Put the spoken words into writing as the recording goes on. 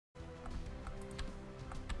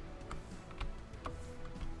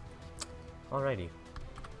Alrighty.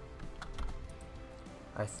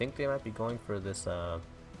 I think they might be going for this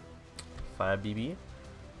 5BB.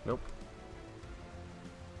 Nope.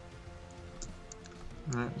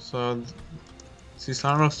 Alright, so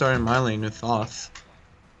Susano started my lane with Thoth.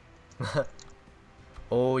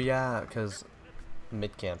 Oh yeah, because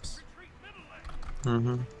mid camps.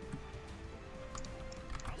 Mm-hmm.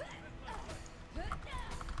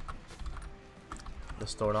 The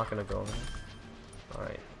store not gonna go over there.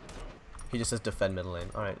 Alright. He just says defend middle lane.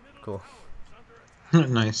 Alright, cool.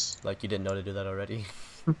 Nice. Like you didn't know to do that already.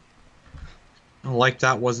 Like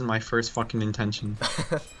that wasn't my first fucking intention.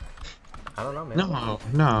 I don't know, man.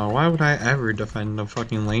 No, why would I ever defend the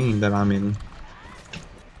fucking lane that I'm in?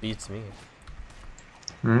 Beats me.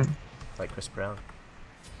 Hmm? Like Chris Brown.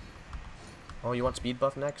 Oh, you want speed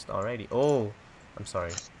buff next? Alrighty. Oh, I'm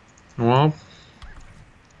sorry. Well,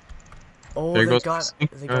 Oh, there they goes got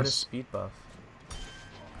a speed buff.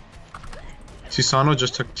 Susano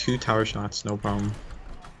just took 2 tower shots, no problem.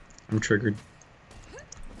 I'm triggered.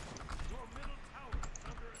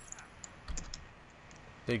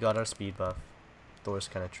 They got our speed buff. Thor's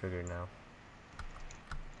kind of triggered now.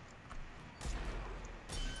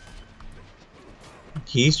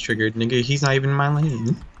 He's triggered, nigga. He's not even in my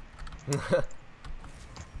lane.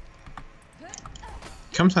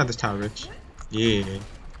 Come inside this tower, Rich. Yeah.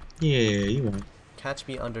 Yeah, you won. Catch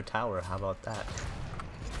me under tower. How about that?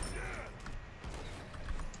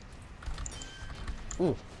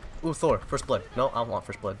 Ooh. Ooh, Thor. First blood. No, I don't want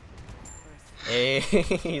first blood. Hey,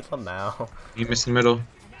 Lamau. You missed the middle.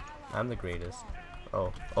 I'm the greatest.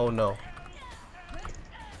 Oh. Oh no.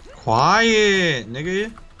 Quiet,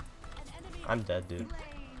 nigga. I'm dead, dude.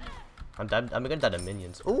 I'm dead. I'm gonna die to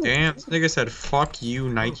minions. Ooh. Damn, this nigga said fuck you,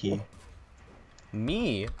 Nike.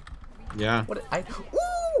 Me? Yeah. What?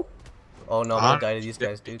 Ooh! Oh no, I'm gonna die to these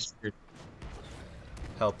guys, dude.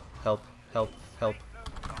 Help, help, help, help.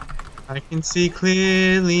 I can see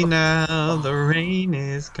clearly now, the rain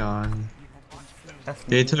is gone.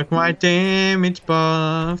 They took my damage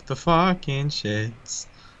buff, the fucking shits.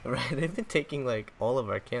 Right, they've been taking like all of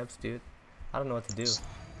our camps, dude. I don't know what to do.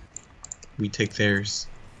 We take theirs.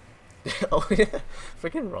 Oh yeah,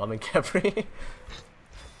 freaking ramen Capri.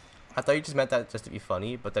 I thought you just meant that just to be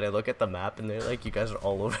funny, but then I look at the map and they're like, you guys are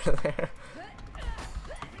all over there.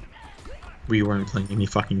 We weren't playing any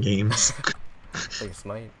fucking games. Like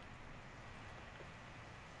SMITE.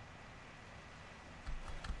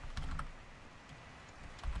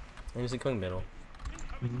 And he's going middle.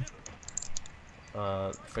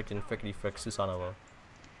 Frickin' frickety frick Susano.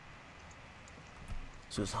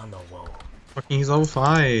 Susano, whoa. Fucking, he's level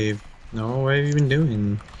 5. No, what have you been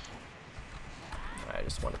doing? I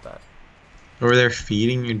just wanted that. Over there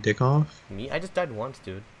feeding your dick off? Me? I just died once,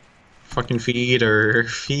 dude. Fucking feeder.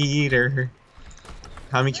 Feeder.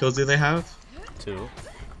 How many kills do they have? 2.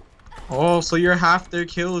 Oh, so you're half their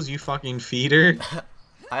kills, you fucking feeder.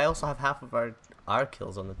 I also have half of our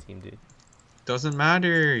kills on the team, dude. Doesn't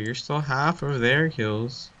matter, you're still half of their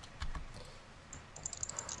kills.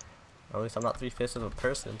 Or at least I'm not 3/5 of a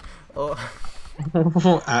person. Oh.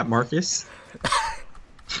 At Marcus?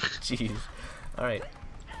 Jeez. Alright.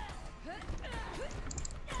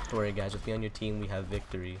 Don't worry guys, with me on your team we have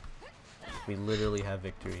victory. We literally have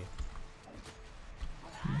victory.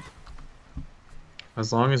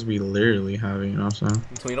 As long as we literally have it, you know what I'm saying?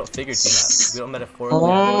 So we don't figuratively have. We don't metaphorically have.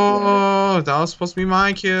 Oh, that was supposed to be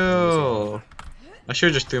my kill. I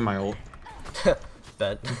should've just threw my ult.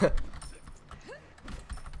 Bet.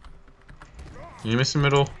 You missed the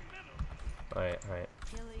middle. Alright, alright.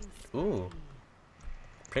 Ooh.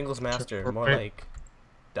 Pringles master, more like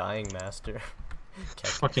dying master.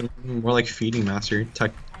 Fucking more like feeding master.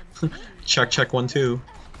 Tech. check 1 2.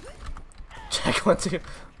 Check 1 2.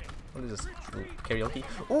 What is this? Karaoke?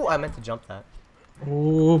 Oh, I meant to jump that.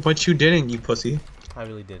 Oh, but you didn't, you pussy. I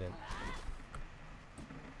really didn't.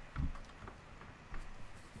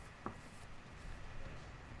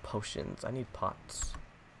 Potions. I need pots.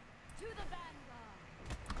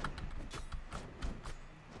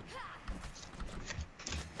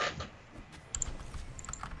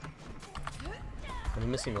 I'm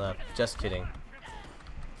missing left. Just kidding.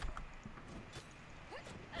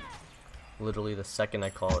 Literally the second I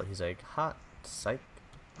call it, he's like, hot, psych.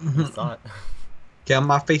 You thought. Get on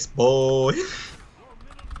my face, boy.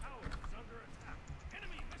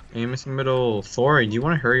 Hey, missing middle. Thor, do you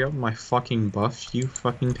want to hurry up my fucking buff, you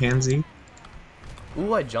fucking pansy?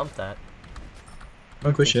 Ooh, I jumped that.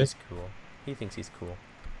 Oh, good shit. He's cool. He thinks he's cool.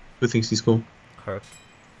 Who thinks he's cool? Kirk.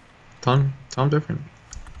 Tell him different.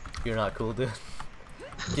 You're not cool, dude.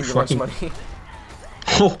 Give me lunch money.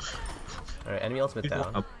 Oh. Alright, enemy ultimate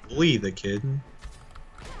down. I bully the kid.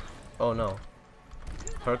 Oh no.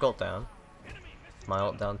 Herc ult down. My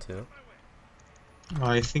ult down too.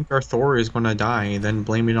 I think our Thor is gonna die, then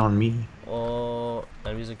blame it on me. Oh,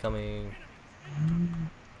 enemies incoming.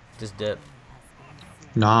 Just dip.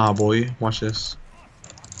 Nah, boy. Watch this.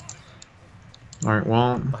 Alright,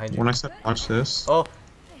 well, Behind you. when I said watch this, Oh!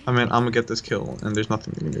 I mean, I'm gonna get this kill, and there's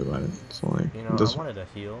nothing you can do about it. So, like, You know, this... I wanted to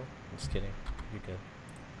heal. I'm just kidding. You're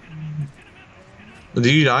good.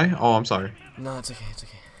 Did you die? Oh, I'm sorry. No, it's okay, it's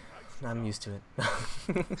okay. I'm used to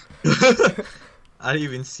it. I didn't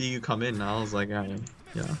even see you come in. I was like, yeah.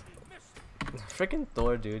 Freaking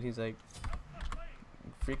Thor, dude. He's like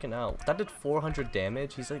freaking out. That did 400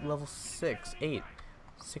 damage. He's like level 6, 8,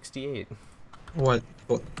 68. What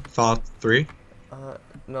thought 3?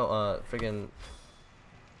 No, freaking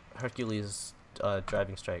Hercules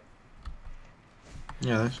driving strike.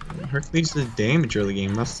 Yeah, Hercules is damage early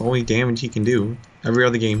game. That's the only damage he can do. Every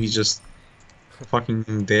other game, he's just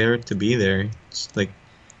fucking there to be there. Just like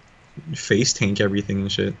face tank everything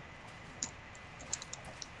and shit.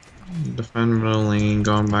 Defend middle lane,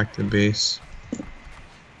 going back to base.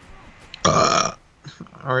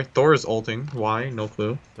 Alright, Thor is ulting. Why? No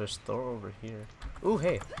clue. There's Thor over here. Ooh,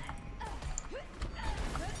 hey.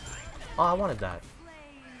 Oh, I wanted that.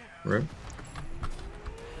 Rip.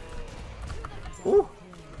 Ooh,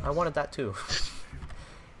 I wanted that too.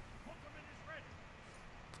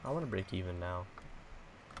 I want to break even now.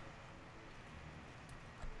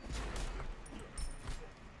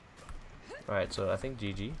 Alright, so I think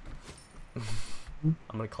GG. I'm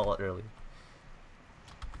gonna call it early.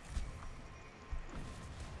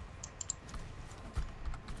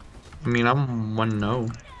 I mean, I'm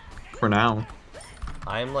 1-0 for now.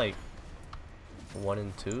 I'm like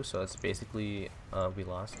 1-2, so it's basically we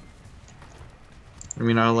lost. I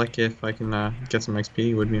mean, I like it if I can get some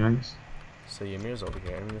XP. Would be nice. So Ymir's over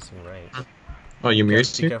here. I'm missing right. Oh,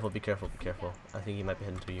 Ymir's Be here? careful, be careful, be careful. I think he might be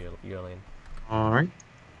heading to your lane. Alright.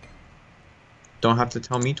 Don't have to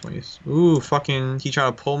tell me twice. Ooh, fucking, he tried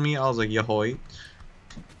to pull me. I was like, yahoy.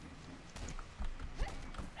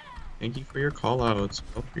 Thank you for your call outs.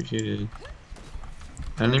 Well appreciated.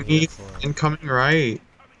 Enemy incoming right.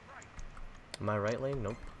 My right lane?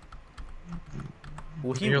 Nope.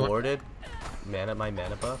 Well, he You're warded my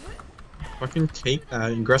mana buff. Fucking take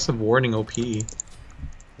that. Aggressive warding OP.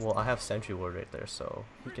 Well, I have sentry ward right there, so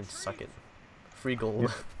he can suck it. Free gold.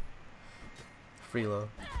 Yeah. Free low.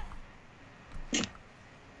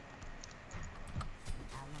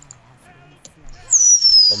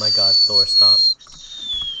 Oh my god, Thor, stop.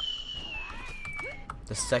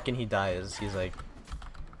 The second he dies, he's like...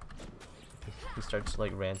 He starts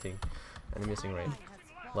like ranting. And I'm missing right.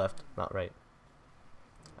 Left, not right.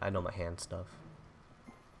 I know my hand stuff.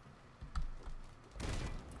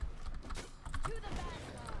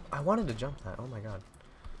 I wanted to jump that, oh my god.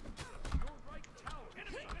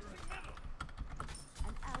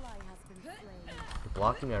 You're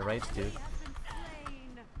blocking my rights, dude.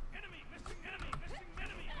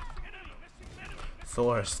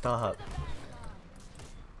 Thor, stop.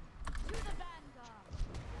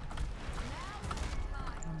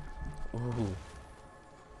 Ooh.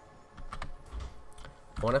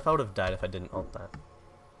 What if I would have died if I didn't ult that?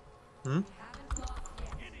 Hmm?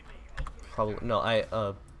 Probably no.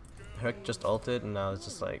 Herc just ulted, and I was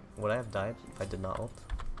just like, would I have died if I did not ult?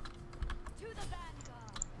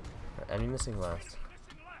 Enemy missing left.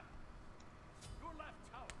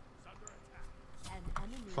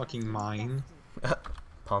 Fucking mine.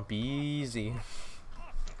 Pump easy.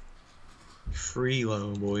 Free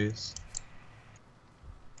low, boys.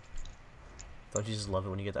 Don't you just love it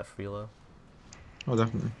when you get that free low? Oh,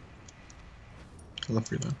 definitely. I love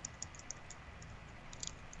free low.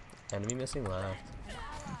 Enemy missing left.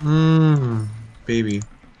 Baby.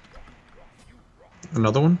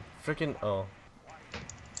 Another one? Freaking oh.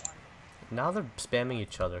 Now they're spamming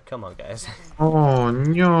each other. Come on, guys. Oh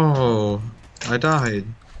no! I died.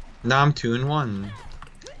 Now I'm 2-1.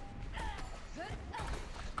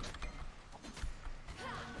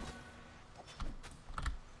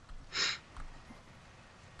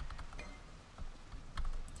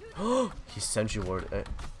 He's sentry ward.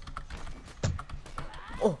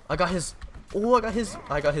 Oh, I got his. Oh,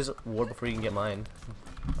 I got his ward before he can get mine.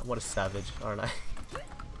 What a savage, aren't I?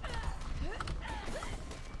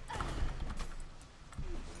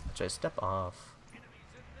 Should I step off?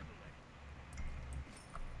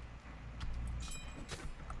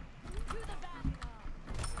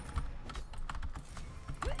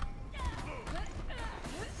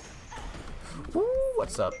 Ooh,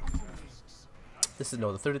 what's up? This is the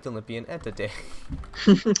 13th Olympian and today.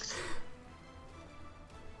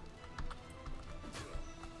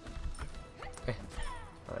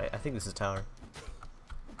 Alright, think this is tower.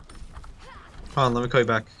 Hold on, let me call you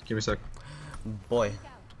back. Give me a sec. Boy.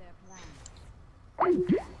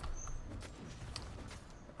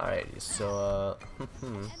 Alrighty, so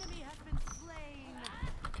can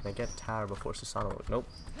I get tower before Susanoo? Nope,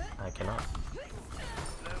 I cannot.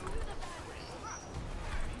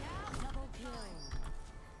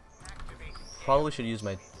 Probably should use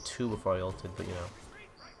my 2 before I ulted, but you know.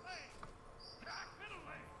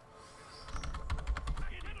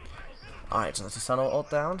 Alright, so let's Susanoo ult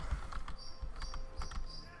down.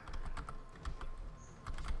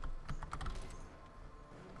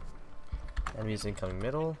 Enemies incoming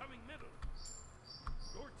middle.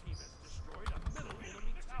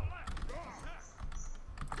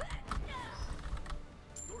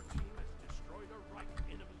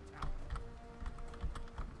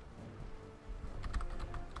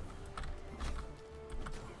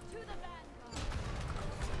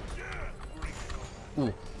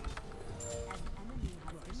 Ooh.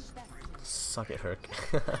 Suck it, Herc.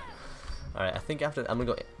 Alright, I think after I'm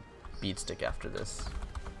gonna go beat stick after this.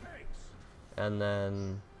 And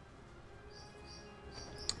then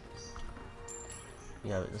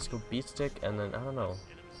yeah, let's go beat stick and then I don't know.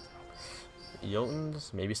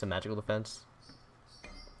 Jotuns, maybe some magical defense.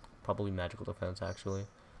 Probably magical defense actually.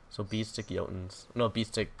 So beat stick Jotuns. No, beat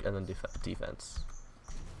stick and then defense.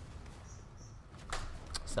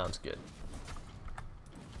 Sounds good.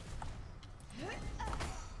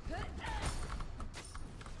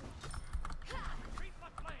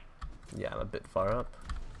 Yeah, I'm a bit far up.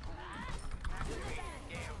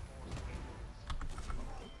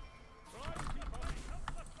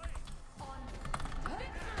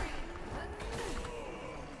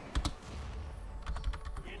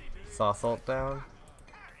 Thoth ult down.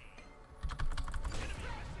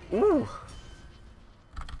 Ooh!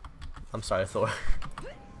 I'm sorry, Thor.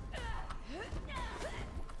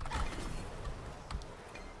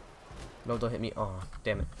 No, don't hit me. Oh,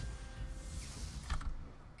 damn it.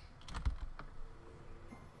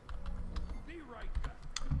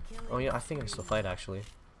 Oh yeah, I think I can still fight actually.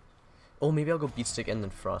 Oh, maybe I'll go beat stick and then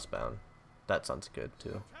frostbound. That sounds good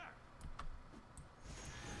too.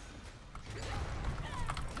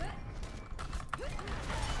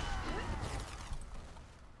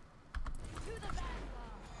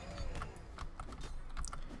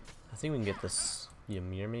 I think we can get this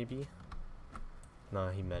Ymir maybe. No,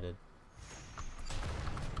 he meted.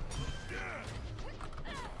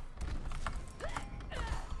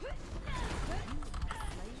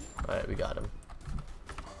 Alright, we got him.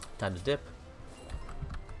 Time to dip.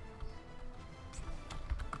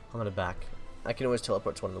 I'm gonna back. I can always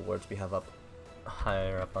teleport to one of the wards we have up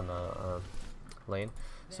higher up on the lane.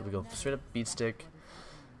 So we go straight up bead stick.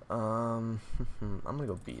 I'm gonna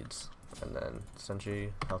go beads. And then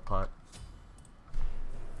sentry, health pot.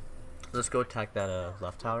 Let's go attack that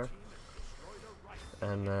left tower.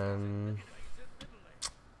 And then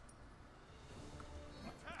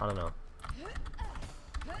I don't know.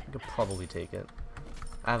 I could probably take it.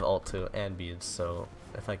 I have ult too and beads, so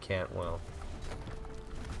if I can't, well,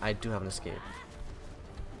 I do have an escape.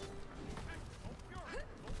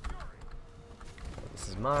 This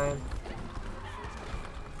is mine.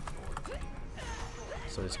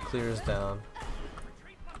 So this clears down.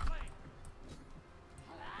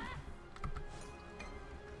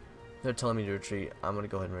 They're telling me to retreat. I'm gonna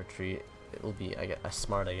go ahead and retreat. It will be,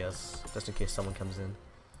 smart, I guess, just in case someone comes in.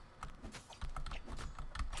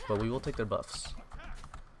 But we will take their buffs.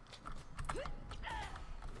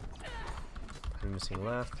 I'm missing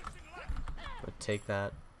left. But take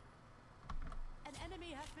that.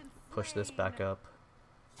 Push this back up.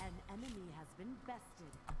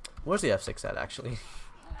 Where's the F6 at actually?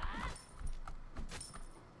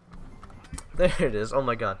 There it is. Oh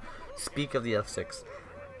my god. Speak of the F6.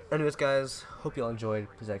 Anyways guys, hope you all enjoyed.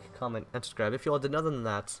 Please like, comment, and subscribe if you all did. Other than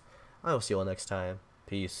that, I will see you all next time.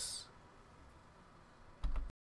 Peace.